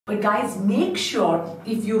But guys, make sure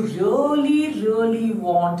if you really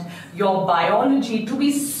want your biology to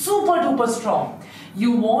be super duper strong,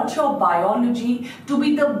 you want your biology to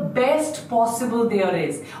be the best possible there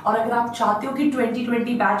is. और अगर आप चाहते हो कि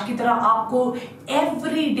 2020 batch की तरह आपको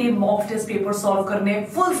every day mock test paper solve करने,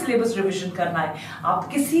 फुल सिलेबस रिविजन करना है, आप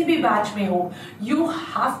किसी भी बैच में हो, you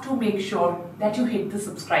have to make sure that you hit the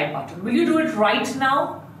subscribe button. Will you do it right now?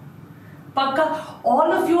 Pakka,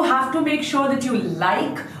 all of you have to make sure that you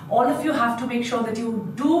like, all of you have to make sure that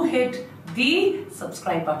you do hit the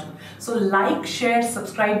subscribe button. So like, share,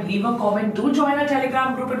 subscribe, leave a comment, do join our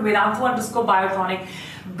Telegram group at Vedantu_Biotonic.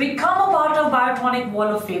 Become a part of Biotonic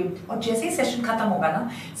Wall of Fame. और जैसे ही session खत्म होगा ना,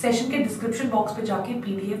 session के description box पे जाके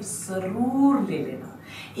PDF जरूर ले लेना.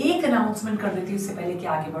 एक अनाउंसमेंट कर देती हूँ इससे पहले कि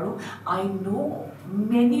आगे बढ़ो. I know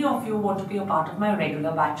many of you want to be a part of my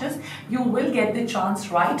regular batches. You will get the chance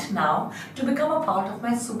right now to become a part of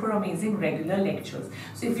my super amazing regular lectures.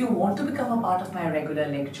 So if you want to become a part of my regular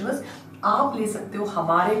lectures, आप ले सकते हो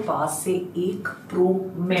हमारे पास से एक pro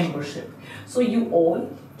membership. So you all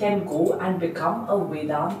can go and become a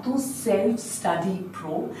Vedantu self-study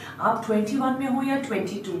pro. आप 21 में हो या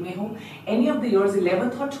 22 में हो, any of the years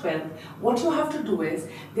 11th or 12th, what you have to do is,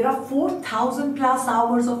 there are 4,000 plus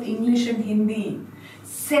hours of English and Hindi,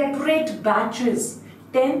 separate batches,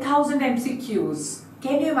 10,000 MCQs.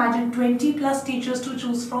 Can you imagine 20 plus teachers to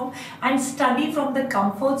choose from and study from the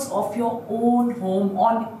comforts of your own home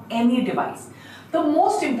on any device. The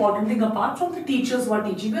most important thing apart from the teachers who are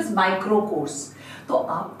teaching is micro course. तो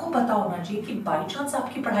आपको पता होना चाहिए कि by chance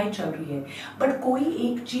आपकी पढ़ाई चल रही है बट कोई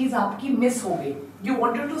एक चीज आपकी मिस हो गई, you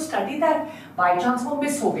wanted to study that, by chance वो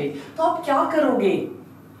मिस हो गई, तो आप क्या करोगे?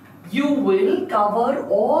 You will cover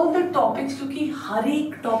all the topics क्योंकि हर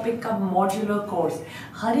एक टॉपिक का मॉड्यूलर कोर्स,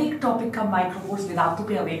 हर एक टॉपिक का माइक्रो कोर्स वेदांतु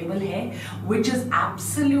पे अवेलेबल है, which is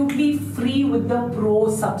absolutely free with the Pro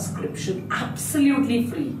subscription, absolutely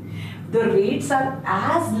free. The rates are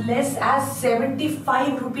as less as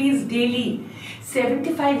 75 rupees daily.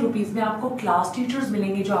 75 rupees में आपको class teachers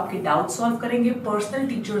मिलेंगे जो आपके डाउट सॉल्व करेंगे, पर्सनल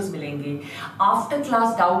टीचर्स मिलेंगे, आफ्टर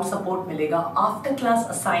क्लास डाउट सपोर्ट मिलेगा, after class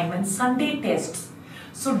assignment, Sunday tests.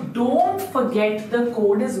 So don't forget the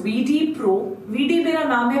code is VD Pro. VD मेरा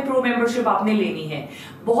नाम है, प्रो मेंबरशिप आपने लेनी है.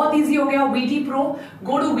 बहुत इजी हो गया. VD Pro,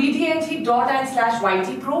 go to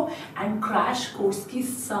vdnt.in/ytpro and crash course की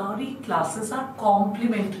सारी क्लासेस आर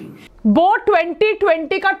कॉम्प्लीमेंट्री. बोर्ड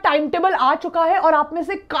 2020 का टाइम टेबल आ चुका है और आप में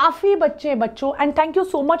से काफ़ी बच्चों and thank you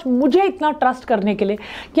so much मुझे इतना ट्रस्ट करने के लिए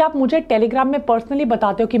कि आप मुझे टेलीग्राम में पर्सनली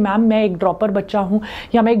बताते हो कि मैम मैं एक ड्रॉपर बच्चा हूँ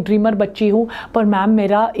या मैं एक ड्रीमर बच्ची हूँ, पर मैम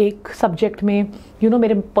मेरा एक सब्जेक्ट में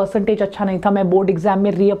मेरे परसेंटेज अच्छा नहीं था, मैं बोर्ड एग्जाम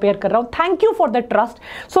में रीअपेयर कर रहा हूँ. Thank you for the trust.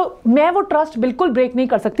 सो मैं वो ट्रस्ट बिल्कुल ब्रेक नहीं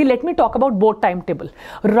कर सकती. Let me talk about board time table.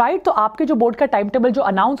 Right, तो आपके जो बोर्ड का टाइम टेबल जो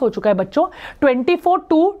अनाउंस हो चुका है बच्चों,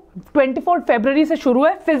 24 फरवरी से शुरू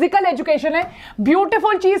है. फिजिकल एजुकेशन है.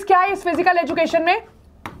 ब्यूटीफुल चीज क्या है इस फिजिकल एजुकेशन में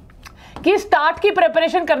कि स्टार्ट की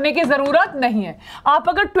प्रिपरेशन करने की जरूरत नहीं है. आप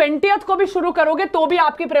अगर 20th को भी शुरू करोगे तो भी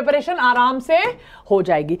आपकी प्रिपरेशन आराम से हो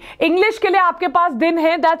जाएगी. इंग्लिश के लिए आपके पास दिन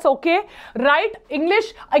है, दैट्स ओके. राइट,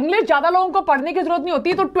 इंग्लिश ज्यादा लोगों को पढ़ने की जरूरत नहीं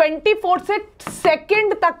होती, तो 24 से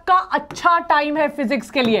 2 तक का अच्छा टाइम है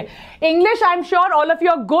फिजिक्स के लिए. English I am sure all of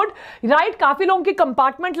you are good. Right, काफी लोगों की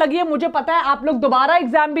कंपार्टमेंट लगी है, मुझे पता है आप लोग दोबारा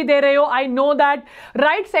एग्जाम भी दे रहे हो, I know that.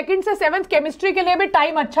 Right, 2nd से 7th केमिस्ट्री के लिए भी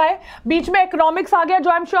टाइम अच्छा है. बीच में इकोनॉमिक्स आ गया जो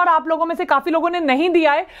आई एम श्योर आप लोगों में से काफी लोगों ने नहीं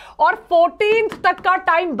दिया है. और 14th तक का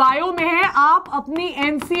टाइम बायो में है. आप अपनी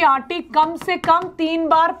एनसीईआरटी कम से कम 3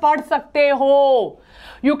 बार पढ़ सकते हो.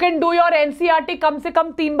 You can do your NCERT कम से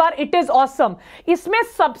कम 3 बार. It is awesome. इसमें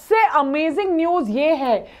सबसे अमेजिंग न्यूज ये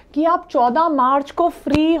है कि आप 14 मार्च को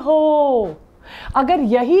फ्री हो. अगर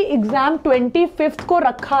यही एग्जाम 25th को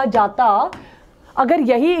रखा जाता,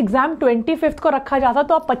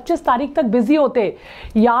 तो आप 25 तारीख तक बिजी होते.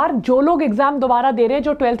 यार, जो लोग एग्जाम दोबारा दे रहे हैं,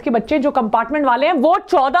 जो 12th के बच्चे, जो कंपार्टमेंट वाले हैं, वो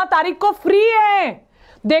 14 तारीख को फ्री हैं.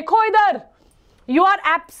 देखो इधर, you are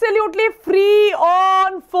absolutely free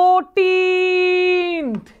on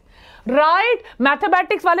 14th. Right,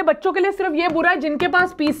 mathematics वाले बच्चों के लिए सिर्फ ये बुरा है जिनके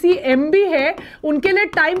पास PCMB है, उनके लिए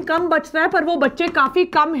टाइम कम बचता है, पर वो बच्चे काफी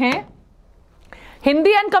कम हैं.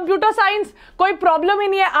 हिंदी एंड कंप्यूटर साइंस कोई प्रॉब्लम ही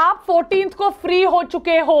नहीं है, आप 14th को फ्री हो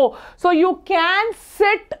चुके हो. So you can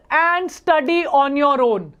sit and study on your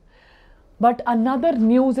own. But another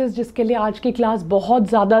news is जिसके लिए आज की क्लास बहुत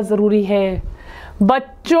ज्यादा जरूरी है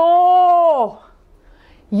बच्चों,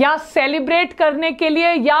 या सेलिब्रेट करने के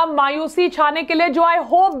लिए या मायूसी छाने के लिए, जो आई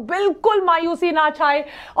होप बिल्कुल मायूसी ना छाए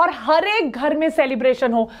और हर एक घर में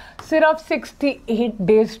सेलिब्रेशन हो. सिर्फ 68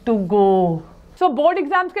 days to go. So board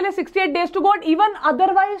exams के लिए 68 days to go. Even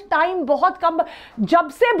otherwise time बहुत कम. जब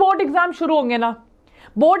से बोर्ड एग्जाम शुरू होंगे ना,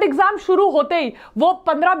 बोर्ड एग्जाम शुरू होते ही वो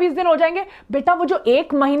 15-20 दिन हो जाएंगे बेटा। वो जो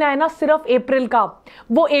 1 महीना है ना सिर्फ अप्रैल का,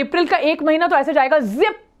 वो अप्रैल का 1 महीना तो ऐसे जाएगा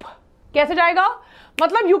जिप। कैसे जाएगा?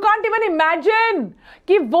 मतलब यू कांट इवन इमेजिन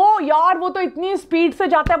कि वो यार वो तो इतनी स्पीड से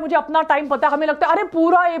जाता है। मुझे अपना टाइम पता है, हमें लगता है अरे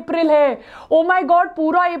पूरा अप्रैल है, ओ माय गॉड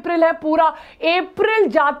पूरा अप्रैल है, पूरा अप्रैल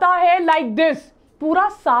जाता है लाइक दिस। पूरा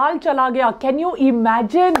साल चला गया। Can you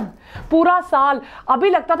imagine? पूरा साल। अभी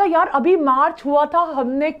लगता था यार अभी मार्च हुआ था,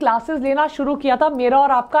 हमने क्लासेस लेना शुरू किया था, मेरा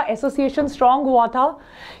और आपका एसोसिएशन स्ट्रांग हुआ था।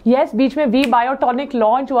 यस, बीच में वी बायोटॉनिक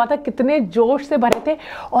लॉन्च हुआ था, कितने जोश से भरे थे।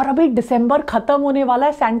 और अभी दिसंबर खत्म होने वाला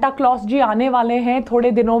है, सेंटा क्लॉज जी आने वाले हैं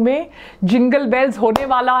थोड़े दिनों में, जिंगल बेल्स होने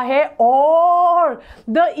वाला है और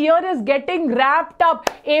the year is getting wrapped up.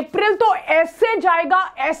 अप्रैल तो ऐसे जाएगा,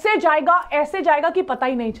 ऐसे जाएगा, ऐसे जाएगा कि पता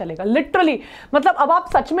ही नहीं चलेगा लिटरली। मतलब अब आप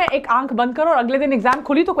सच में एक आंख बंद करो और अगले दिन एग्जाम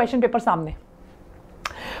खुली तो क्वेश्चन पेपर सामने,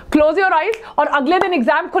 क्लोज योर आइज और अगले दिन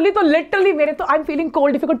एग्जाम खुली तो लिटरली मेरे तो I am feeling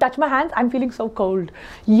cold. If you could touch my hands I am feeling so cold.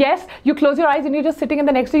 Yes, you close your eyes and you just sitting in the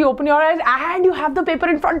next, you open your eyes and you have the paper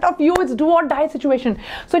in front of you. It's do और die situation.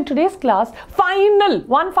 So in today's class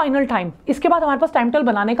final time, इसके बाद हमारे पास time table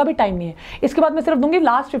बनाने का भी time नहीं है। इसके बाद मैं सिर्फ दूंगी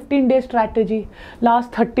last 15 day strategy,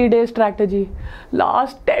 last 30 day strategy,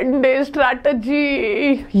 last 10 day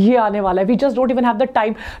strategy, ये आने वाला है। We just don't even have the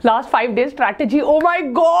time. Last 5 day strategy, oh my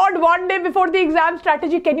God, 1 day before the exam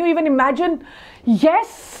strategy. Can you even imagine? Yes.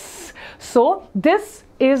 So this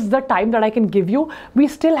is the time that I can give you. We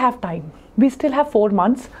still have time. We still have 4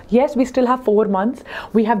 months. Yes, we still have 4 months.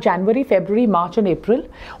 We have January, February, March and April.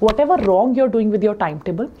 Whatever wrong you're doing with your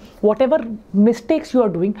timetable, whatever mistakes you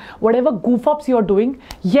are doing, whatever goof ups you are doing,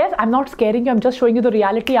 yes, I'm not scaring you. I'm just showing you the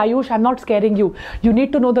reality. Ayush, I'm not scaring you. You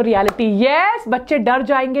need to know the reality. Yes, बच्चे डर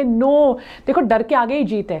जाएंगे. No. देखो डर के आगे ही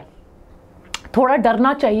जीत है. थोड़ा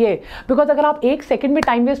डरना चाहिए, बिकॉज अगर आप 1 सेकेंड में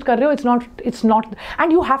टाइम वेस्ट कर रहे हो, it's not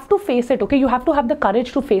and you have to face it. Okay, you have to have the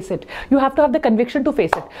courage to face it, you have to have the conviction to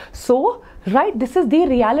face it. So right, this is the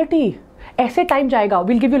reality. ऐसे time जाएगा.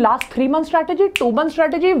 Will give you last 3 month strategy, 2 month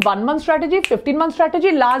strategy, 1 month strategy, 15 month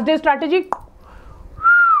strategy, last day strategy.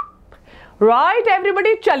 Right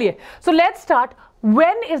everybody, चलिए. So let's start.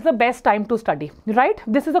 When is the best time to study? Right?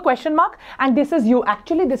 This is a question mark and this is you.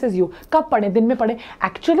 Actually, this is you. कब पढ़े? दिन में पढ़े.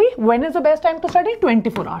 Actually, when is the best time to study?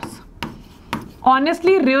 24 hours.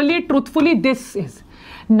 Honestly, really, truthfully, this is.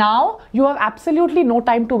 Now, you have absolutely no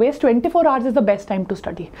time to waste. 24 hours is the best time to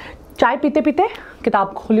study. चाय पीते पीते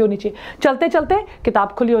किताब खुली होनी चाहिए, चलते चलते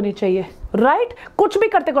किताब खुली होनी चाहिए. Right? कुछ भी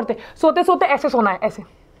करते करते, सोते सोते ऐसे सोना है, ऐसे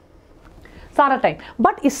सारा टाइम.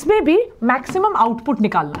 बट इसमें भी मैक्सिमम आउटपुट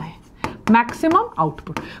निकालना है. Maximum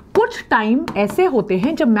output. कुछ टाइम ऐसे होते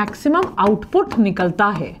हैं जब मैक्सिमम आउटपुट निकलता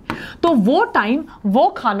है, तो वो टाइम, वो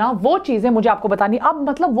खाना, वो चीजें मुझे आपको बतानी. अब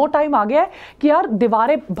मतलब वो टाइम आ गया है कि यार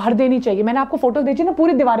दीवारें भर देनी चाहिए. मैंने आपको फोटो भेजी ना,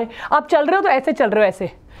 पूरी दीवारें. आप चल रहे हो तो ऐसे चल रहे हो, ऐसे,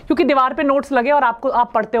 क्योंकि दीवार पे नोट्स लगे और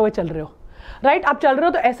आप पढ़ते हुए चल रहे हो. राइट, आप चल रहे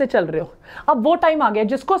हो तो ऐसे चल रहे हो. अब वो टाइम आ गया.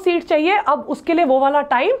 जिसको सीट चाहिए अब उसके लिए वो वाला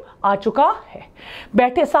टाइम आ चुका है.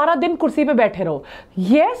 बैठे सारा दिन कुर्सी पे बैठे रहो.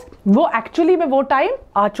 यस, वो एक्चुअली में वो टाइम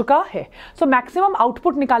आ चुका है. सो मैक्सिमम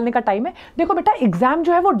आउटपुट निकालने का टाइम है. देखो बेटा, एग्जाम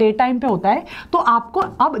जो है वो डे टाइम पे होता है, तो आपको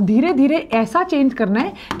अब धीरे धीरे ऐसा चेंज करना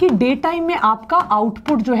है कि डे टाइम में आपका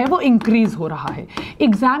आउटपुट जो है वो इंक्रीज हो रहा है.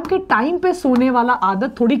 एग्जाम के टाइम पे सोने वाला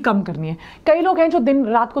आदत थोड़ी कम करनी है. कई लोग हैं जो दिन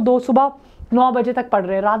रात को सुबह 9 बजे तक पढ़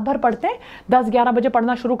रहे हैं, रात भर पढ़ते हैं, 10-11 बजे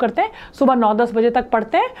पढ़ना शुरू करते हैं, सुबह 9-10 बजे तक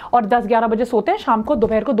पढ़ते हैं और 10-11 बजे सोते हैं, शाम को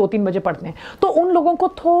दोपहर को 2-3 बजे पढ़ते हैं. तो उन लोगों को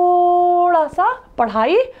थोड़ा सा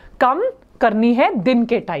पढ़ाई कम करनी है दिन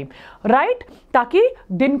के टाइम. राइट, ताकि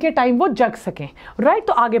दिन के टाइम वो जग सकें. राइट,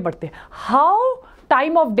 तो आगे बढ़ते हैं. How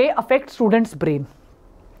time of day affect students brain.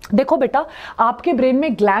 देखो बेटा, आपके ब्रेन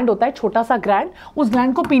में ग्लैंड होता है, छोटा सा ग्लैंड. उस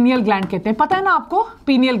ग्लैंड को पीनियल ग्लैंड कहते हैं. पता है ना आपको,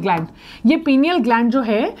 पीनियल ग्लैंड. ये पीनियल ग्लैंड जो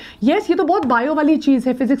है, यस, ये तो बहुत बायो वाली चीज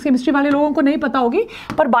है. फिजिक्स केमिस्ट्री वाले लोगों को नहीं पता होगी,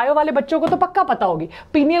 पर बायो वाले बच्चों को तो पक्का पता होगी.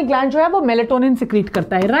 पीनियल ग्लैंड जो है वो मेलेटोनिन सिक्रीट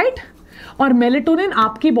करता है. राइट, और मेलेटोनिन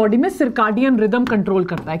आपकी बॉडी में सिरकाडियन रिदम कंट्रोल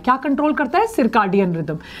करता है. क्या कंट्रोल करता है? सिरकाडियन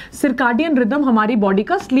रिदम. सिरकाडियन रिदम हमारी बॉडी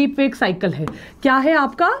का स्लीप वेक साइकिल है. क्या है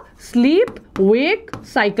आपका? स्लीप वेक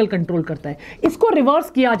साइकिल कंट्रोल करता है. इसको रिवर्स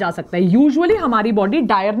किया जा सकता है. यूजुअली हमारी बॉडी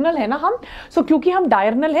डायरनल है ना हम, सो क्योंकि हम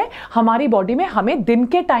डायरनल है, हमारी बॉडी में हमें दिन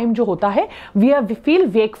के टाइम जो होता है वी फील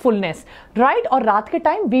वेकफुलनेस. राइट, और रात के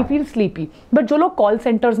time we feel sleepy. But जो लोग कॉल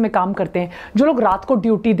सेंटर्स में काम करते हैं, जो लोग रात को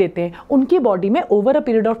ड्यूटी देते हैं, उनकी बॉडी में over a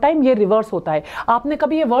period of time ये रिवर्स होता है. आपने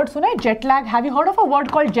कभी ये वर्ड सुना है, jet lag? Have you heard of a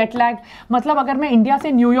word called jet lag? मतलब अगर मैं इंडिया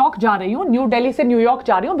से न्यूयॉर्क जा रही हूँ, न्यू दिल्ली से न्यूयॉर्क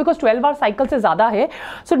जा रही हूँ, बिकॉज 12 आवर साइकिल से ज्यादा है.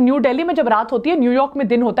 सो न्यू दिल्ली में जब रात रात होती है, न्यूयॉर्क में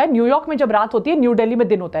दिन होता है, न्यूयॉर्क में जब रात होती है, न्यू दिल्ली में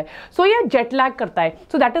दिन होता है. सो ये जेट लैग करता है.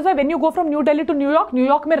 So that is why when you go from new Delhi to New York,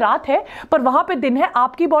 New York में रात है पर वहां पे दिन है.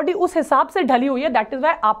 आपकी बॉडी उस हिसाब से ढली हुई है. दैट इज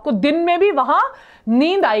व्हाई आपको दिन में भी वहां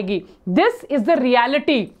नींद आएगी. This is the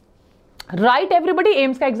reality. Right everybody,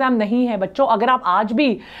 AIIMS का एग्जाम नहीं है बच्चों. अगर आप आज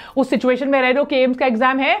भी उस सिचुएशन में रह रहे हो कि एम्स का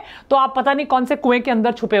एग्जाम है तो आप पता नहीं कौन से कुएं के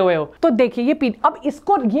अंदर छुपे हुए हो. तो देखिए ये अब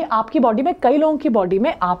इसको, ये आपकी बॉडी में, कई लोगों की बॉडी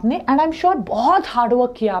में आपने, एंड आई एम श्योर बहुत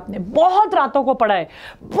हार्डवर्क किया आपने, बहुत रातों को पढ़ा है,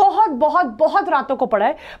 बहुत रातों को पढ़ा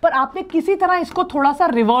है, पर आपने किसी तरह इसको थोड़ा सा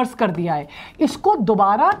रिवर्स कर दिया है. इसको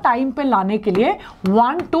दोबारा टाइम पे लाने के लिए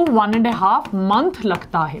 1 to 1.5 month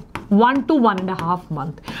लगता है. 1 to 1.5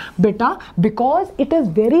 month बेटा, because it is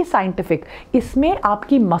very scientific. इसमें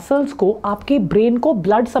आपकी मसल्स को, आपके ब्रेन को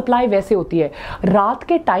ब्लड सप्लाई वैसे होती है. रात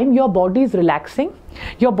के time your body is relaxing,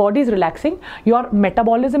 your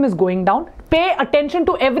metabolism is going down. Pay attention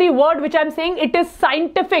to every word which I'm saying. It is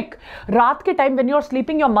scientific. रात के time when you're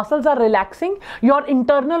sleeping, your muscles are relaxing, your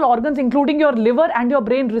internal organs including your liver and your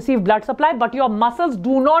brain receive blood supply, but your muscles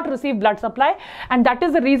do not receive blood supply, and that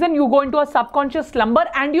is the reason you go into a subconscious slumber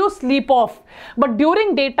and you sleep off. But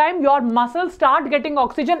during daytime your muscles start getting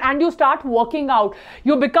oxygen and you start working out,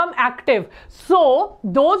 you become active. So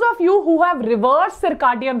those of you who have reverse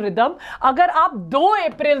circadian rhythm, अगर आप 2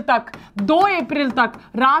 अप्रैल तक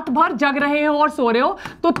रात भर जग रहे हो और सो रहे हो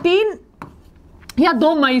तो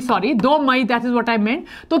 2 मई, दैट इज व्हाट आई मेंट.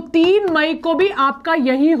 तो 3 मई को भी आपका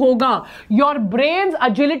यही होगा. Your brains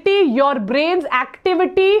agility, your brains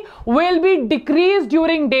activity will be decrease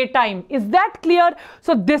during day time. Is that clear?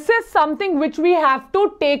 So this is something which we have to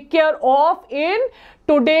take care of in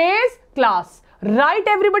today's class. Right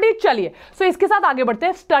everybody, चलिए सो इसके साथ आगे बढ़ते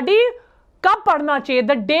हैं. Study कब पढ़ना चाहिए,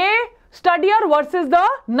 the day स्टडियर versus the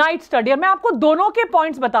night स्टडियर. मैं आपको दोनों के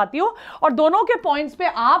पॉइंट्स बताती हूं और दोनों के पॉइंट्स पे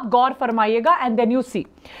आप गौर फरमाइएगा and then you see.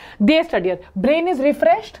 Day स्टडियर, brain is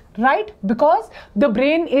refreshed, right? Because the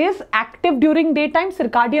brain is active during daytime,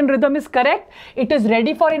 circadian rhythm is correct, it is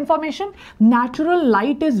ready for information. Natural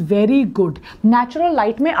light is very good. Natural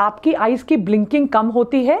light में आपकी eyes की blinking कम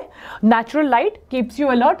होती है. Natural light keeps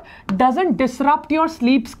you alert, doesn't disrupt your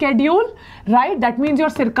sleep schedule, right? That means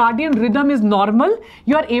your circadian rhythm is normal.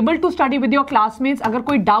 You are able to study with your classmates. अगर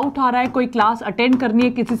कोई doubt आ रहा है, कोई class attend करनी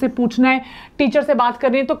है, किसी से पूछना है, टीचर से बात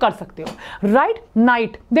करनी है तो कर सकते हो. Right?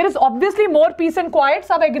 Night, there is obviously more peace and quiet.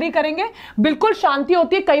 सब agree करेंगे, बिल्कुल शांति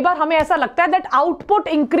होती है. कई बार हमें ऐसा लगता है दैट आउटपुट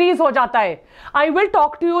इंक्रीज हो जाता है. I will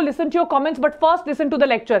talk to you, listen to your comments, but first listen to the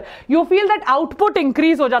lecture. You feel that output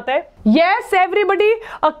increase हो जाता है. Yes everybody,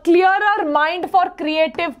 a clearer mind for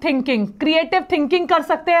creative thinking. Creative thinking कर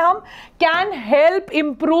सकते हैं हम. Can help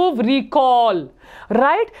improve recall.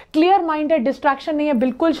 Right, clear mind है, distraction नहीं है,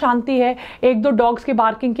 बिल्कुल शांति है. 1-2 डॉग्स की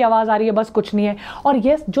बार्किंग की आवाज आ रही है, बस कुछ नहीं है. और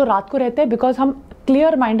यस, जो रात को रहते हैं बिकॉज हम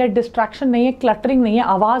क्लियर माइंडेड, डिस्ट्रैक्शन नहीं है, क्लटरिंग नहीं है,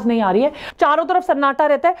 आवाज नहीं आ रही है, चारों तरफ सन्नाटा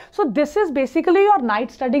रहता है. So this is basically your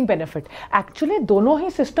night studying benefit. Actually दोनों ही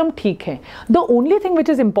सिस्टम ठीक है. The only thing which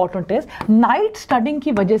is important is night studying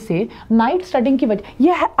की वजह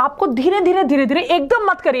ये है, आपको धीरे धीरे एकदम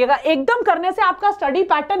मत करिएगा. एकदम करने से आपका स्टडी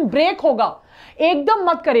पैटर्न ब्रेक होगा. एकदम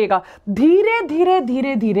मत करिएगा.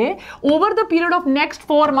 धीरे over the period of next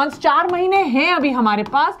 4 months, 4 महीने हैं अभी हमारे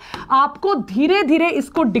पास, आपको धीरे धीरे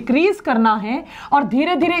इसको डिक्रीज करना है और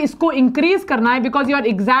धीरे धीरे इसको इंक्रीज करना है. Because your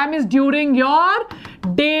exam is during your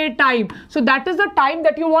day time. So that is the time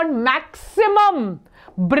that you want maximum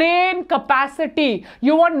brain capacity,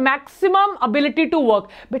 you want maximum ability to work.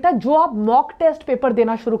 बेटा जो आप मॉक टेस्ट पेपर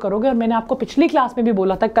देना शुरू करोगे, और मैंने आपको पिछली क्लास में भी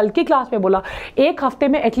बोला था, कल की क्लास में बोला, 1 हफ्ते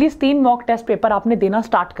में एटलीस्ट 3 मॉक टेस्ट पेपर आपने देना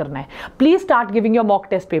स्टार्ट करना है. Please start giving your mock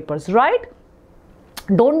test papers. Right,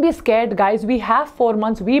 don't be scared guys, we have 4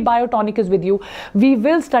 months, we Biotonic is with you, we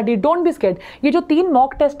will study, don't be scared. ये जो 3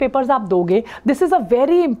 mock test papers आप दोगे, this is a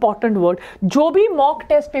very important word. जो भी mock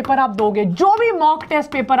test paper आप दोगे, जो भी मॉक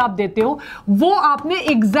टेस्ट पेपर आप देते हो, वो आपने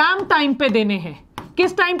एग्जाम टाइम पे देने हैं.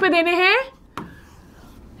 किस टाइम पे देने हैं?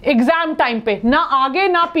 एग्जाम टाइम पे, ना आगे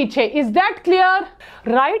ना पीछे. Is that clear?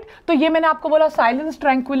 राइट, तो ये मैंने आपको बोला, साइलेंस,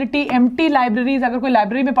 ट्रैंक्विलिटी, एम्प्टी लाइब्रेरीज. अगर कोई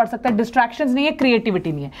लाइब्रेरी में पढ़ सकता है, डिस्ट्रैक्शंस नहीं है,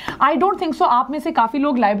 क्रिएटिविटी नहीं है. आई डोंट थिंक सो आप में से काफी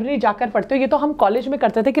लोग लाइब्रेरी जाकर पढ़ते हो. ये तो हम कॉलेज में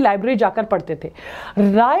करते थे कि लाइब्रेरी जाकर पढ़ते थे.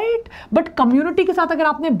 राइट, बट कम्युनिटी के साथ अगर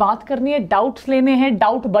आपने बात करनी है, डाउट्स लेने हैं,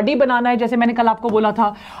 डाउट बडी बनाना है, जैसे मैंने कल आपको बोला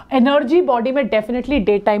था, एनर्जी बॉडी में डेफिनेटली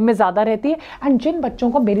डे टाइम में ज्यादा रहती है. एंड जिन बच्चों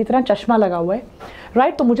को मेरी तरह चश्मा लगा हुआ है,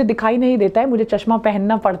 राइट, तो मुझे दिखाई नहीं देता है, मुझे चश्मा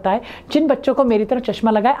पहनना पड़ता है. जिन बच्चों को मेरी तरह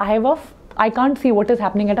चश्मा लगा है, I can't see what is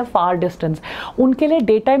happening at a far distance. उनके लिए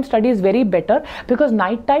daytime study is very better because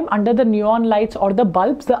night time under the neon lights or the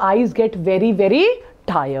bulbs, the eyes get very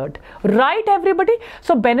tired, right everybody?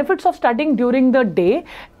 So benefits of studying during the day,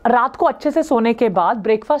 रात को अच्छे से सोने के बाद,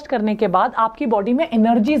 breakfast करने के बाद आपकी बॉडी में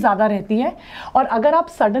एनर्जी ज़्यादा रहती है। और अगर आप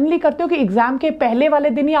सडनली करते हो कि एग्जाम के पहले वाले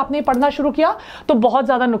दिन ही आपने पढ़ना शुरू किया तो बहुत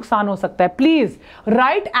ज़्यादा नुकसान हो सकता है। प्लीज़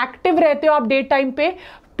राइट, एक्टिव रहते हो आप डे टाइम पे,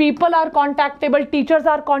 पीपल आर कॉन्टैक्टेबल, टीचर्स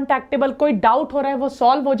आर कॉन्टैक्टेबल, कोई डाउट हो रहा है वो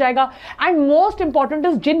सॉल्व हो जाएगा। एंड मोस्ट इंपॉर्टेंट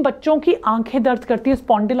इज जिन बच्चों की आंखें दर्द करती है,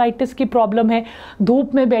 स्पॉन्डिलाइटिस की प्रॉब्लम है,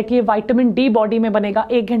 धूप में बैठिए, विटामिन डी बॉडी में बनेगा,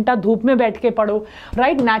 1 घंटा धूप में बैठ के पढ़ो,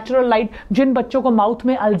 राइट, नेचुरल लाइट। जिन बच्चों को माउथ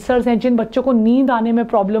में अल्सर्स हैं, जिन बच्चों को नींद आने में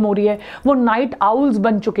प्रॉब्लम हो रही है, वो नाइट आउल्स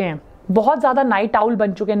बन चुके हैं, बहुत ज्यादा नाइट आउल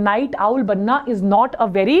बन चुके हैं। नाइट आउल बनना is not a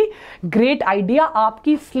very great idea,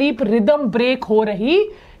 आपकी स्लीप रिदम ब्रेक हो रही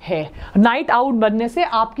है। नाइट आउल बनने से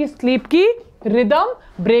आपकी स्लीप की रिदम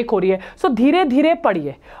ब्रेक हो रही है। सो धीरे धीरे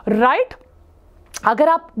पढ़िए, राइट। अगर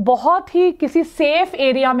आप बहुत ही किसी सेफ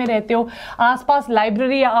एरिया में रहते हो, आसपास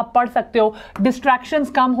लाइब्रेरी आप पढ़ सकते हो, डिस्ट्रैक्शंस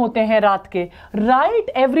कम होते हैं रात के, राइट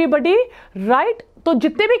एवरीबडी, राइट। तो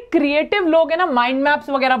जितने भी क्रिएटिव लोग हैं ना, माइंड मैप्स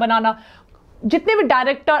वगैरह बनाना, जितने भी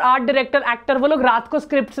डायरेक्टर, आर्ट डायरेक्टर, एक्टर, वो लोग रात को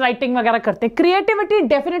स्क्रिप्ट राइटिंग वगैरह करते हैं। क्रिएटिविटी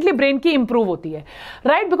डेफिनेटली ब्रेन की इंप्रूव होती है,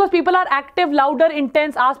 right, because people are active, louder,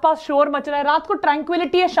 intense, आसपास शोर मच रहा है, रात को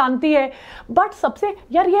ट्रैंक्विलिटी है, शांति है। बट सबसे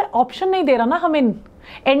यार ये ऑप्शन नहीं दे रहा ना हमें,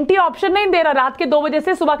 एनटी ऑप्शन नहीं दे रहा, रात के 2 बजे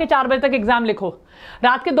से सुबह के 4 बजे तक एग्जाम लिखो,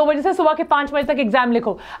 रात के 2 बजे से सुबह के 5 बजे तक एग्जाम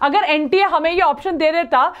लिखो। अगर एनटीए हमें ये ऑप्शन दे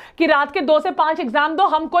देता कि रात के 2 से 5 एग्जाम दो,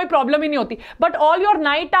 हम कोई प्रॉब्लम ही नहीं होती। But all your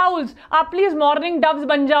night owls, आप प्लीज मॉर्निंग डव्स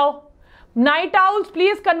बन जाओ। Night owls,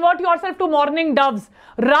 please convert yourself to morning doves,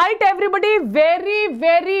 right everybody? very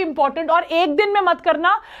very important। और एक दिन में मत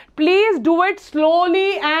करना, please do it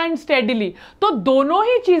slowly and steadily. तो दोनों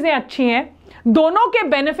ही चीजें अच्छी हैं, दोनों के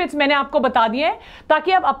बेनिफिट्स मैंने आपको बता दिए हैं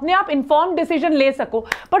ताकि आप अपने आप इंफॉर्म डिसीजन ले सको।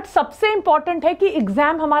 बट सबसे इंपॉर्टेंट है कि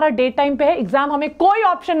एग्जाम हमारा डे टाइम पे है, एग्जाम हमें कोई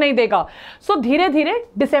ऑप्शन नहीं देगा। सो धीरे धीरे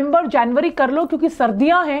दिसंबर जनवरी कर लो, क्योंकि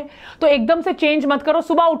सर्दियां हैं तो एकदम से चेंज मत करो।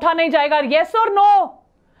 सुबह उठा नहीं जाएगा, येस और नो,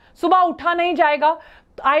 सुबह उठा नहीं जाएगा।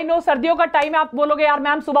 आई नो सर्दियों का टाइम है, आप बोलोगे यार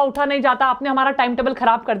मैम सुबह उठा नहीं जाता, आपने हमारा टाइम टेबल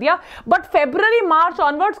खराब कर दिया। But February March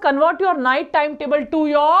onwards convert your night time table to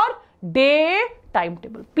your day time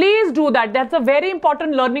table, please do that, that's a very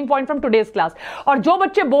important learning point from today's class. और जो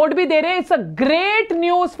बच्चे बोर्ड भी दे रहे हैं, it's a great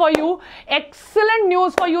news for you, excellent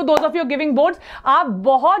news for you, those of you giving boards. आप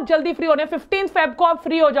बहुत जल्दी free होने, 15 Feb को आप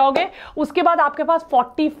फ्री हो जाओगे। उसके बाद आपके पास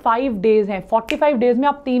 45 डेज हैं, 45 डेज में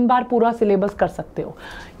आप 3 बार पूरा सिलेबस कर सकते हो।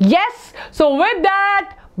 Yes, so with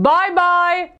that bye bye.